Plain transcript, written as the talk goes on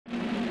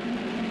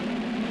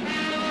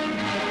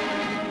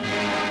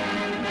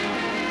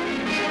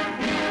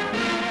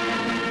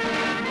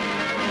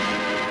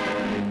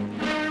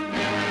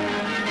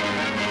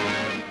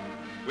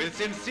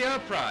sincere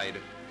pride,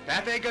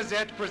 Cathay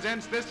Gazette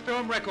presents this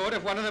film record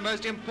of one of the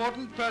most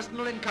important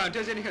personal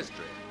encounters in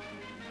history.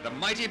 The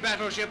mighty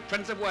battleship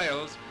Prince of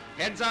Wales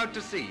heads out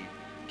to sea,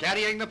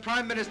 carrying the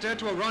Prime Minister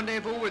to a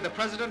rendezvous with the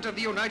President of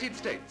the United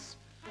States.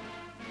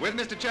 With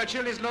Mr.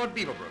 Churchill is Lord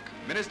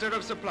Beaverbrook, Minister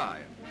of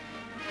Supply.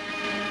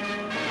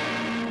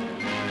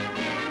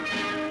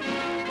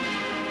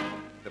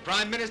 The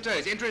Prime Minister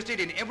is interested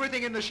in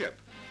everything in the ship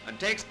and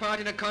takes part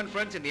in a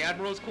conference in the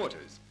Admiral's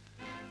quarters.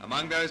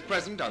 Among those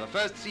present are the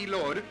First Sea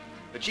Lord,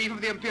 the Chief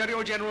of the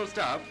Imperial General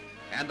Staff,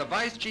 and the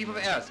Vice Chief of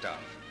Air Staff.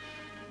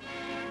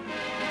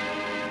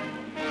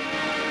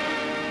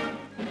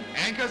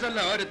 Anchors are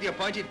lowered at the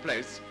appointed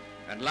place,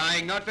 and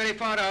lying not very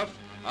far off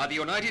are the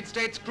United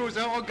States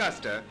cruiser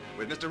Augusta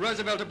with Mr.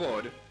 Roosevelt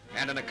aboard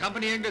and an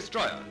accompanying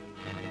destroyer.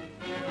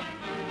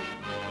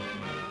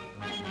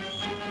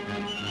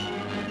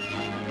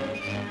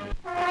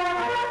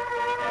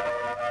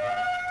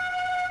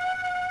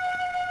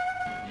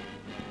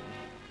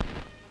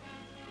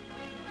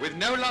 With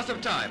no loss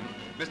of time,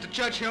 Mr.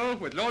 Churchill,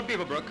 with Lord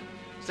Beaverbrook,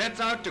 sets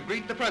out to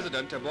greet the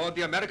President aboard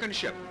the American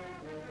ship.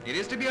 It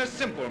is to be a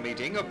simple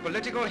meeting of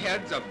political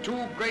heads of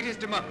two greatest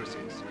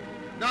democracies,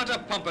 not a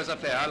pompous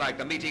affair like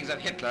the meetings of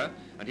Hitler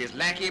and his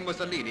lackey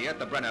Mussolini at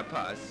the Brenner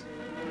Pass.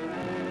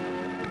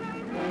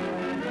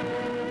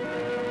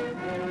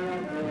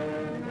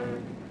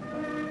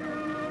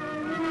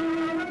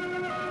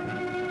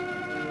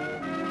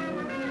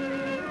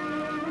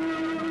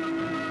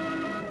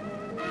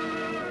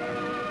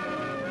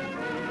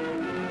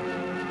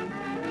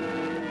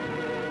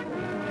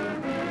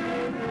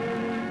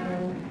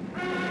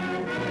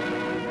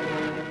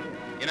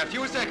 In a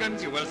few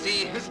seconds, you will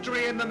see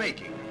history in the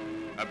making.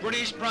 A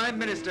British Prime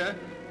Minister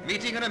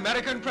meeting an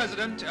American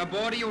President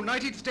aboard a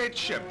United States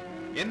ship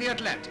in the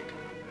Atlantic.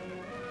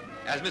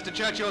 As Mr.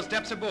 Churchill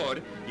steps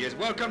aboard, he is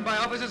welcomed by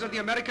officers of the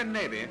American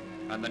Navy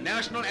and the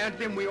national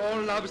anthem we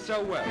all love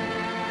so well.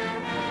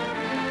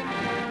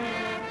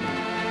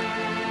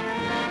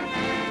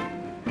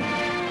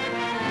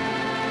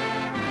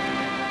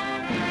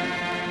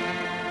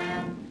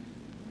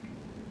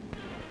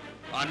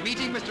 On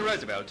meeting Mr.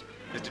 Roosevelt,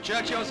 Mr.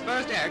 Churchill's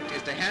first act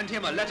is to hand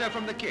him a letter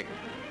from the King.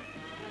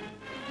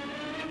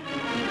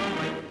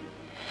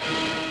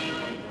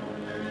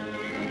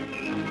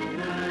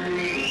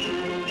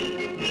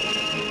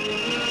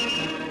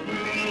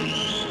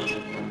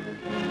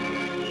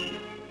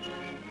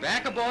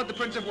 Back aboard the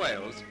Prince of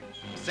Wales,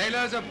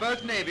 sailors of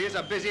both navies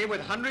are busy with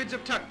hundreds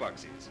of tuck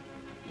boxes.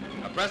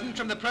 A present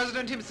from the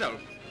President himself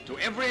to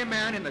every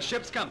man in the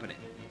ship's company.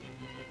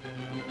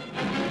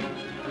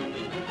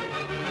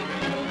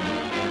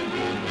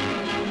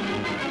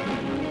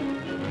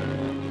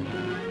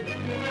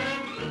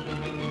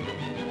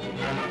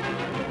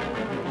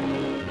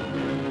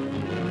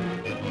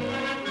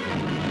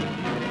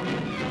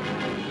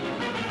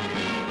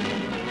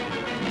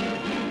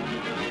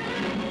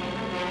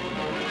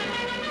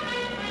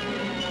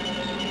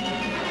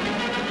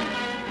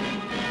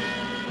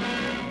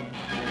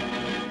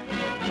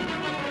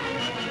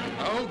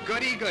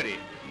 Goody, goody.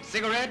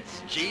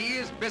 Cigarettes,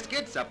 cheese,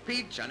 biscuits, a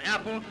peach, an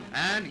apple,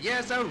 and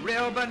yes, a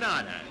real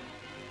banana.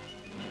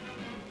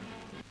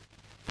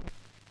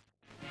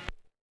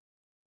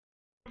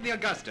 From the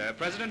Augusta,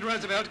 President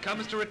Roosevelt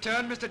comes to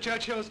return Mr.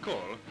 Churchill's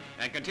call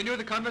and continue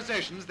the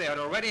conversations they had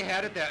already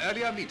had at their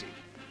earlier meeting.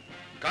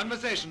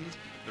 Conversations,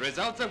 the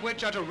results of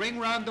which are to ring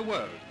round the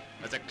world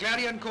as a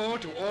clarion call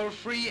to all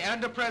free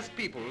and oppressed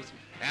peoples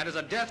and as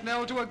a death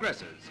knell to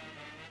aggressors.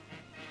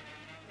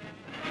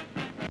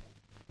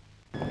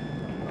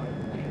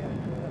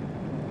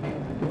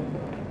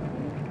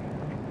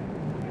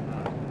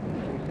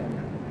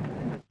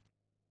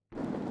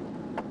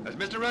 As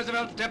Mr.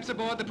 Roosevelt steps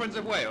aboard the Prince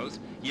of Wales,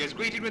 he is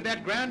greeted with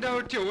that grand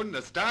old tune,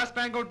 the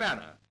Star-Spangled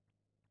Banner.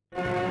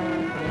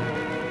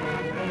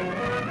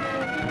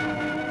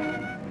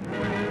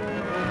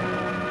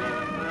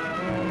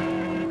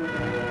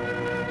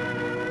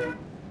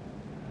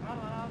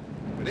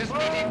 This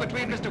meeting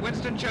between Mr.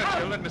 Winston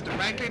Churchill and Mr.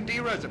 Franklin D.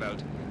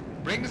 Roosevelt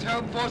brings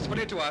home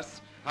forcefully to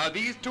us how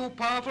these two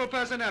powerful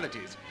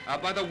personalities are,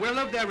 by the will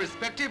of their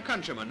respective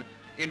countrymen,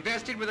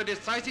 invested with a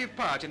decisive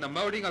part in the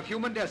molding of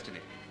human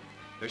destiny.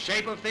 The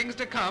shape of things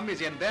to come is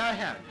in their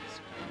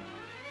hands.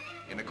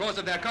 In the course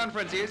of their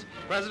conferences,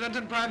 President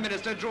and Prime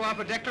Minister drew up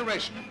a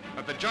declaration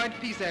of the joint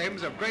peace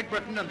aims of Great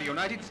Britain and the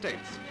United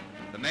States,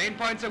 the main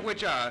points of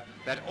which are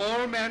that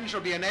all men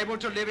shall be enabled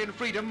to live in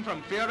freedom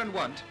from fear and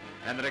want,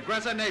 and that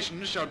aggressor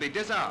nations shall be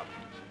disarmed.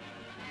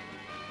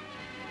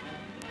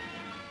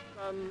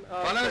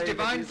 Follows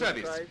divine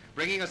service,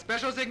 bringing a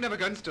special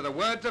significance to the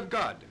words of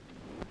God.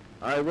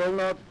 I will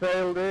not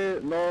fail thee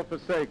nor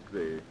forsake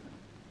thee.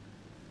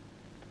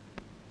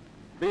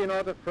 Be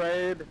not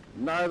afraid,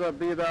 neither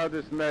be thou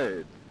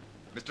dismayed.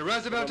 Mr.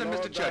 Roosevelt and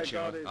Mr.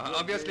 Churchill are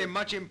obviously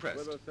much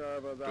impressed.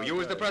 To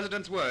use the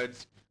President's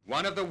words,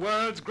 one of the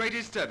world's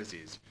greatest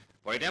services,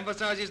 for it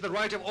emphasizes the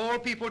right of all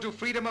people to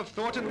freedom of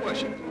thought and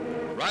worship,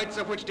 rights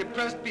of which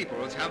depressed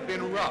peoples have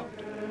been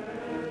robbed.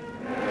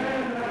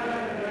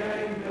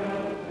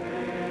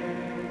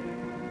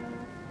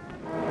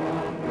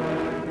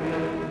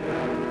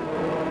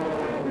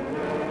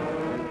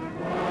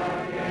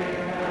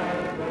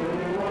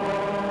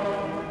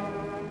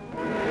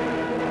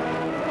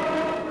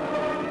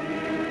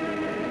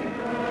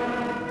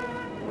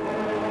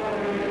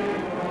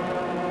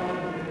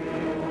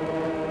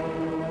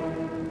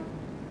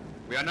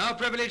 We are now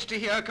privileged to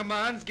hear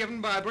commands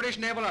given by a British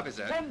naval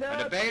officer and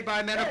obeyed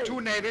by men of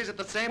two navies at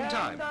the same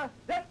time.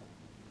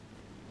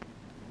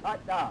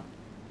 Right down.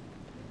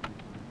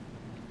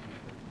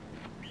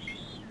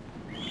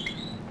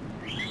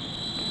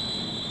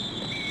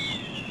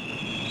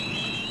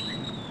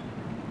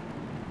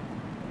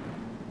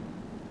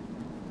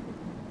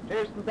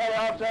 Chiefs and petty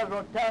officers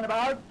will turn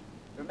about,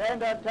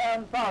 remainder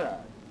turn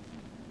forward.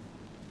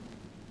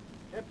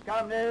 Ship's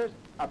companies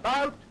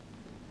about,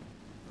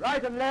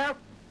 right and left,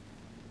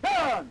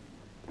 turn!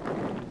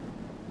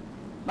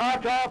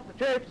 March off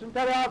the chiefs and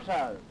petty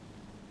officers.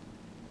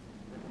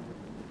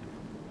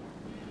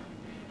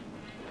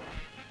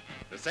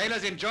 The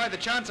sailors enjoy the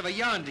chance of a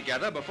yarn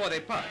together before they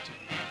part.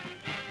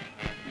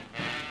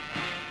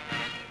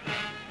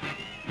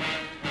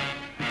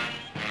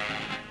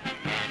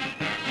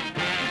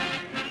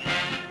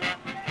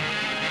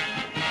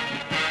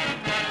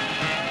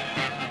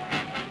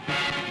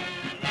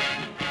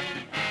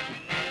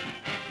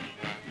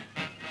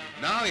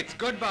 Now it's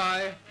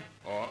goodbye,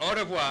 or au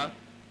revoir,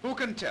 who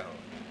can tell?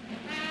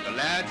 The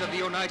lads of the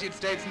United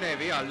States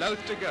Navy are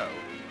loath to go,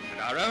 and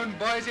our own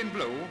boys in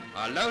blue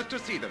are loath to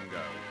see them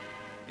go.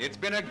 It's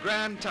been a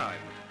grand time,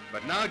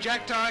 but now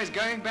Jack Tar is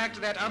going back to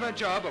that other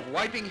job of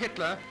wiping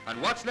Hitler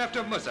and what's left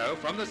of Musso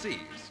from the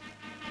seas.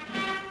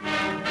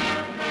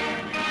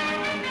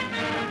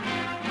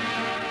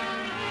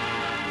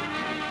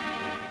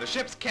 The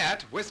ship's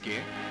cat, Whiskey,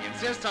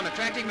 insists on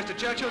attracting Mr.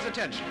 Churchill's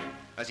attention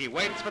as he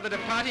waits for the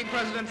departing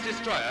president's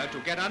destroyer to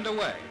get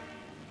underway.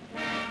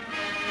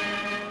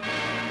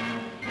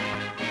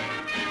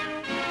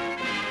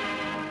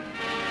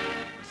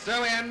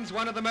 So ends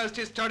one of the most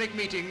historic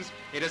meetings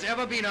it has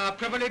ever been our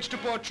privilege to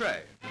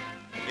portray.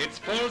 Its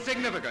full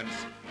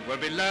significance will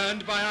be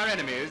learned by our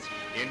enemies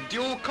in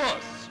due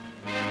course.